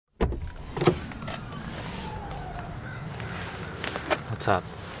What's up?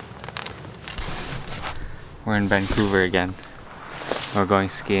 We're in Vancouver again. We're going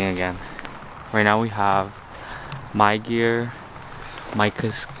skiing again. Right now we have my gear,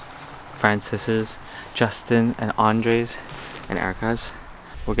 Myka's, Francis's, Justin and Andre's, and Ericka's.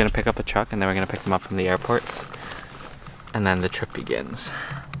 We're gonna pick up a truck and then we're gonna pick them up from the airport. And then the trip begins.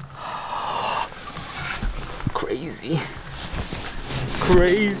 Crazy.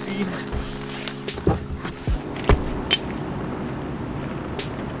 Crazy.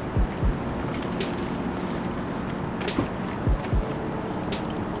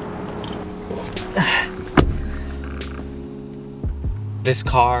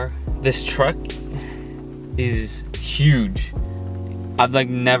 This truck is huge. I've like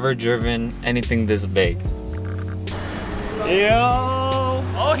never driven anything this big. Yo!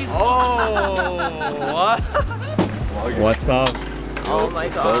 Oh, he's what? What's up? Oh my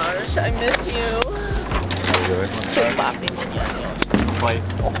gosh, I miss you. Like,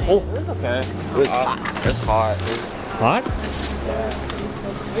 Oh, it was okay. It was hot. It's hot. What? Yeah.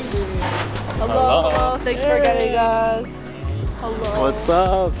 Hello. Thanks for getting us. Hello. What's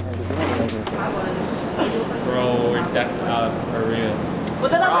up? Bro, we're decked out for real.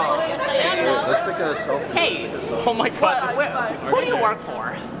 Let's take a selfie. Hey! Oh my god. Who do you work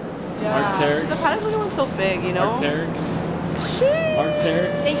for? Yeah. Arc'teryx. The Patagonia one's so big, you know? Arc'teryx.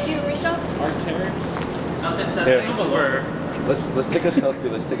 Arc'teryx. Thank you, Risha. Arc'teryx. Nothing says Here. thank you. Let's take a selfie.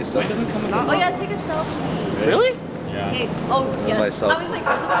 Let's take a Why selfie. doesn't come in the Oh yeah, take a selfie. Really? Yeah. Okay. Oh yes. Myself. I was like,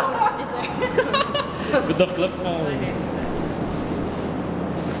 there's a phone. Is there? With the flip phone.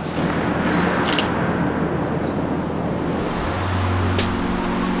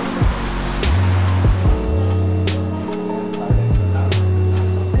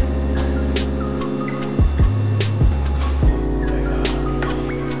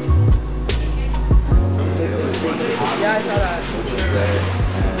 Yeah, I saw that.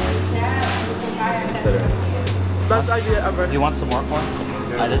 Best idea ever. Do you want some more corn?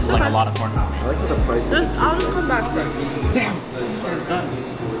 This is like a lot of corn. I like how the price is. I'll just come back then. Damn, this guy's done.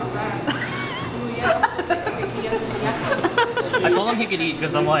 I told him he could eat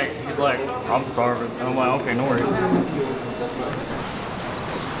because I'm like, he's like, I'm starving. And I'm like, okay, no worries.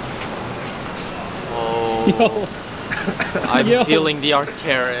 Oh, I'm feeling the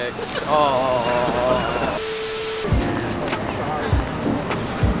Arc'teryx. Oh.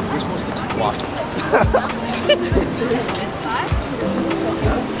 You're supposed to keep walking.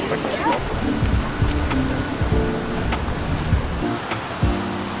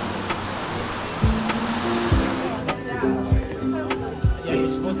 Yeah, you're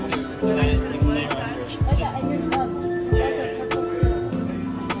supposed to.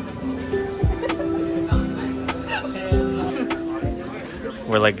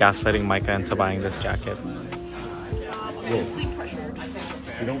 We're like gaslighting Myka into buying this jacket.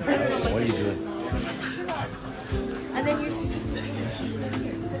 You don't buy it. What are you doing? And then you're.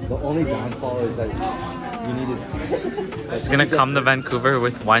 The only downfall is that you needed. It's gonna come to Vancouver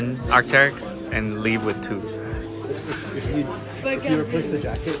with one Arc'teryx and leave with two. If you replace the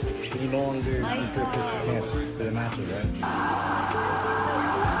jacket, you no longer need to replace the pants because it matches, right?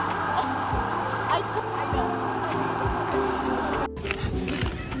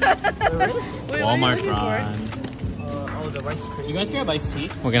 Walmart run. You guys grab iced tea?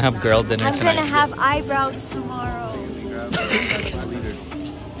 We're gonna have girl dinner I'm tonight. gonna have eyebrows tomorrow.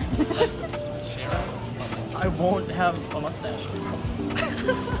 I won't have a mustache.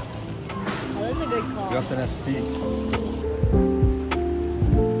 Oh, that's a good call. You got an ST.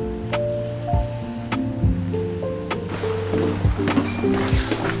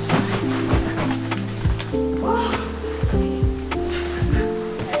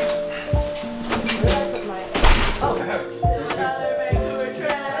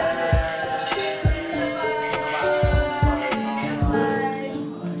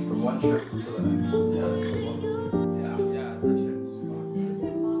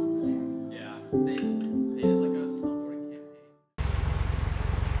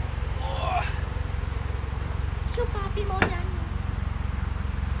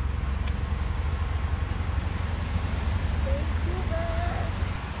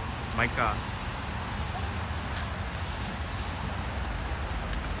 Myka.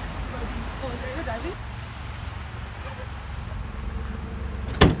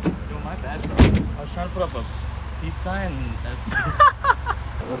 Yo, my bad, bro. I was trying to put up a peace sign. That's.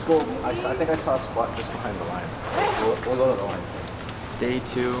 Let's go. I think I saw a spot just behind the line. We'll go to the line. Day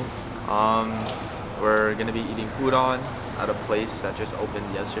 2. We're gonna be eating udon at a place that just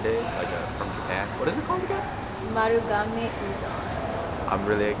opened yesterday, like from Japan. What is it called again? Marugame Udon. I'm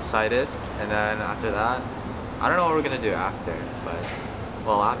really excited. And then after that, I don't know what we're gonna do after, but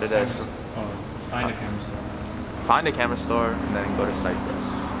Well, after this, Find a camera store. find a camera store and then go to Cypress.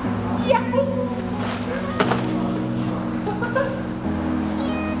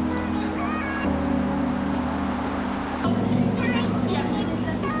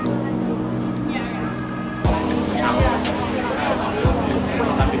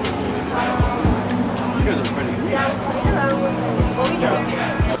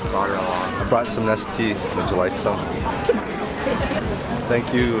 I brought some Nestea. Would you like some?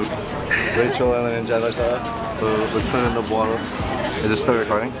 Thank you, Rachel, Ellen, and Janessa, for returning the bottle. Is it still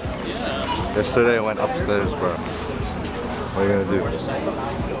recording? Yeah. Yesterday I went upstairs, bro. What are you gonna do?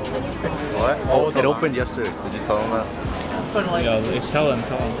 What? Oh, it opened yesterday. Did you tell them that? Yeah, tell him.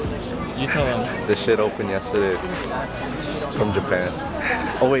 You tell him. This shit opened yesterday. It's from Japan.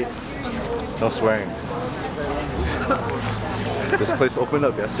 Oh wait, no swearing. This place opened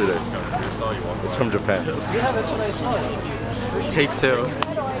up yesterday. It's from Japan. Take 2.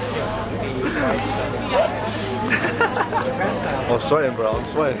 I'm sweating, bro. I'm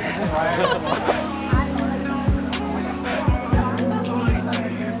sweating.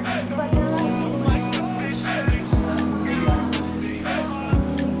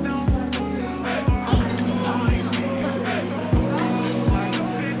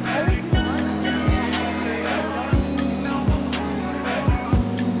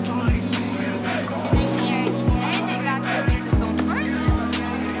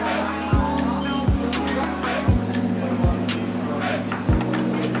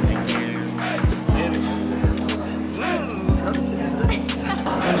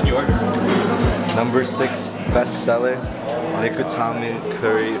 Number 6 bestseller, Nikutami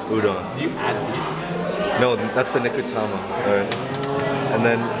Curry Udon. Do you add meat? No, that's the Nikutama. Alright. And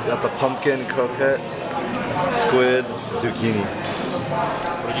then you got the pumpkin croquette, squid, zucchini.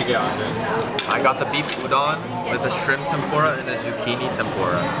 What did you get, Andre? I got the beef udon with a shrimp tempura and a zucchini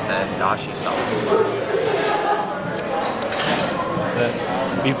tempura and dashi sauce. What's this?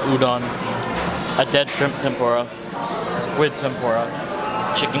 Beef udon, a dead shrimp tempura, squid tempura,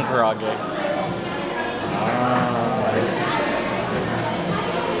 chicken karage.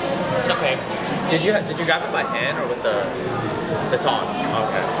 It's okay. Did you grab it by hand or with the tongs?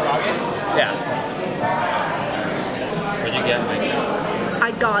 Okay. Yeah. What'd you get, Myka?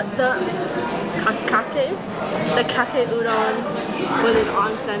 I got the kake udon with an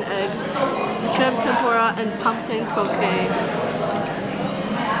onsen egg, shrimp tempura, and pumpkin croquette.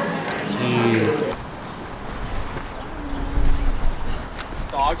 Jeez.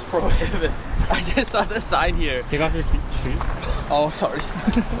 Dogs prohibited. I just saw the sign here. Take off your shoes. Oh, sorry.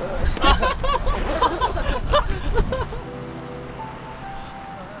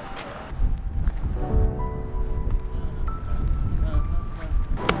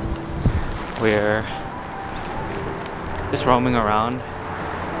 We're just roaming around,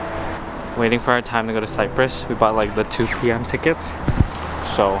 waiting for our time to go to Cypress. We bought like the 2 p.m. tickets,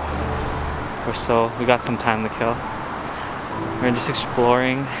 so we got some time to kill. We're just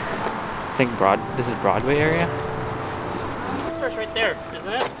exploring. I think this is Broadway area. The store's right there,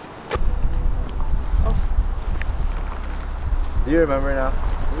 isn't it? Do you remember now?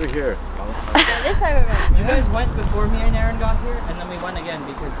 We were here. Yeah, this I remember. You guys went before me and Aaron got here, and then we went again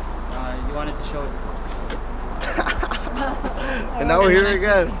because you wanted to show it to us. And now we're here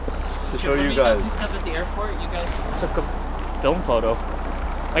again to show you guys. When we got picked up at the airport, you guys Took a film photo.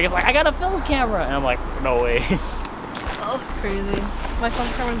 Like it's like, I got a film camera, and I'm like, no way. Oh, crazy. My phone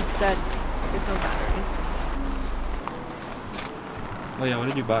camera's dead. There's no battery. Oh yeah, what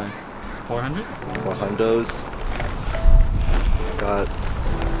did you buy? 400? More hundos. Got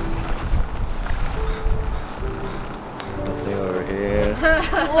nothing over here.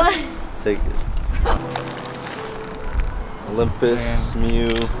 What? Take it. Olympus,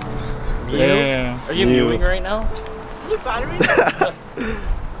 Mew. Yeah. Are you Mew. viewing right now? Is there battery?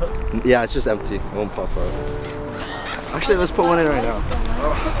 Yeah, it's just empty. It won't pop out. Actually, let's put one in right now.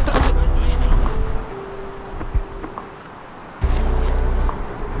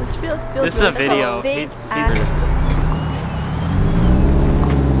 This feels This is a video. Big It's ass.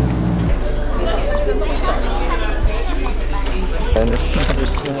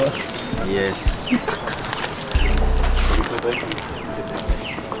 Yes.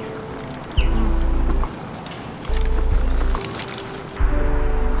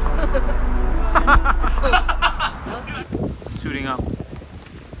 Suiting up.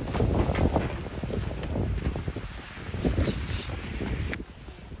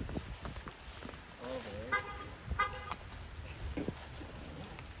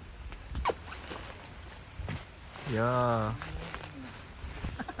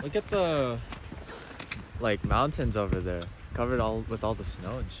 Look at the mountains over there. Covered all with all the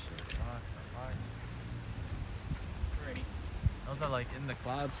snow and shit. Ready. Those are like in the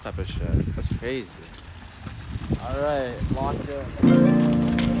clouds type of shit. That's crazy. Alright, launch it.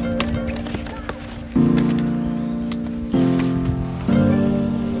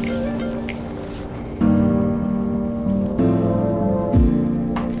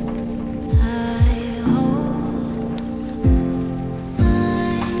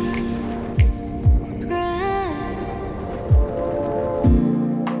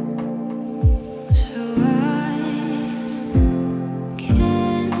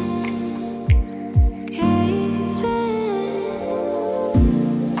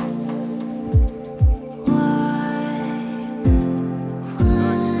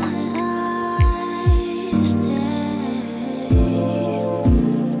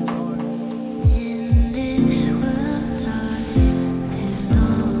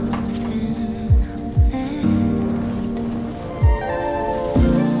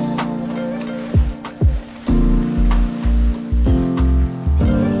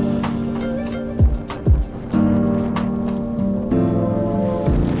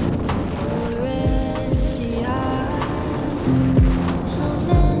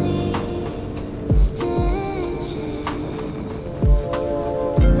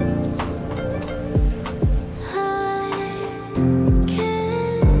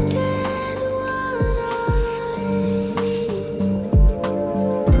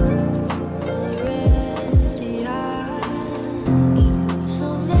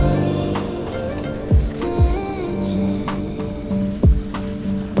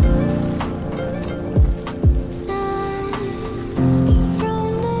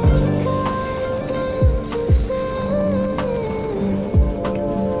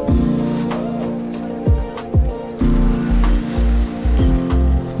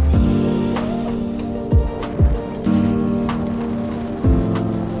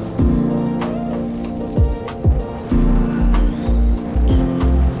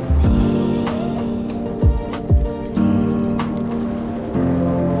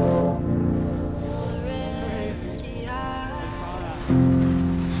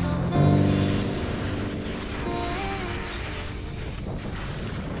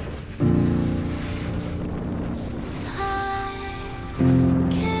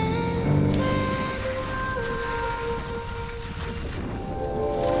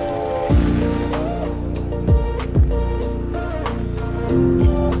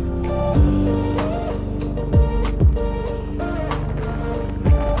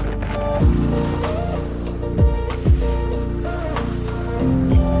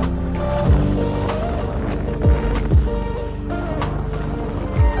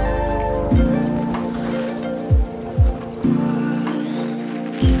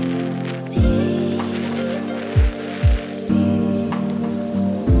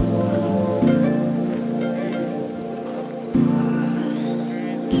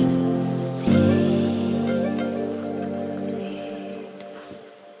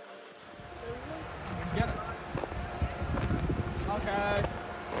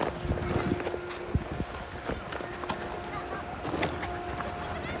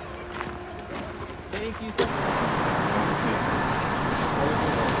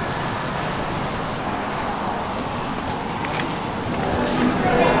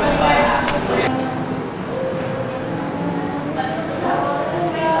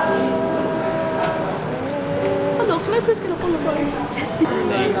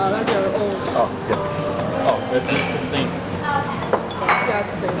 It's the same. Yeah,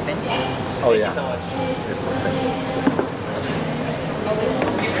 it's the same. Oh yeah. So much. It's the same.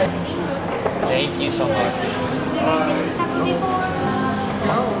 Thank you so much. Have you guys been to Saku before?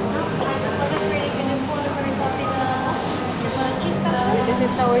 No. Remember, you can just pull the first sausage cheese katsu. This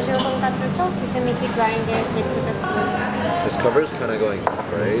is the original tonkatsu sauce. Sesame seed grinder mixed with the spoon. This cover is kind of going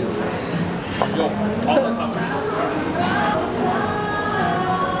crazy. Yo, all the covers.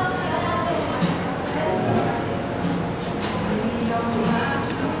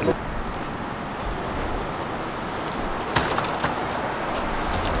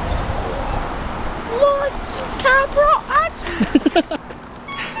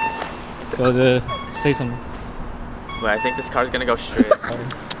 Go say something. Wait, I think this car's gonna go straight.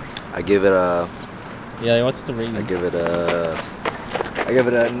 I give it a. Yeah, what's the rating? I give it a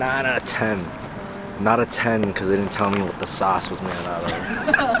 9 out of 10. Not a 10 because they didn't tell me what the sauce was made out of.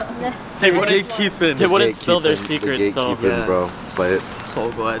 They wouldn't spill their secrets, so yeah. Bro. But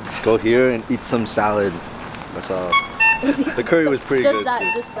so good. Go here and eat some salad. That's all. The curry was pretty good.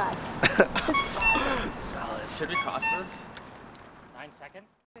 Just that. Salad. Should we cross this? 9 seconds.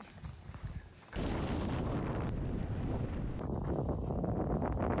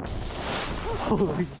 Holy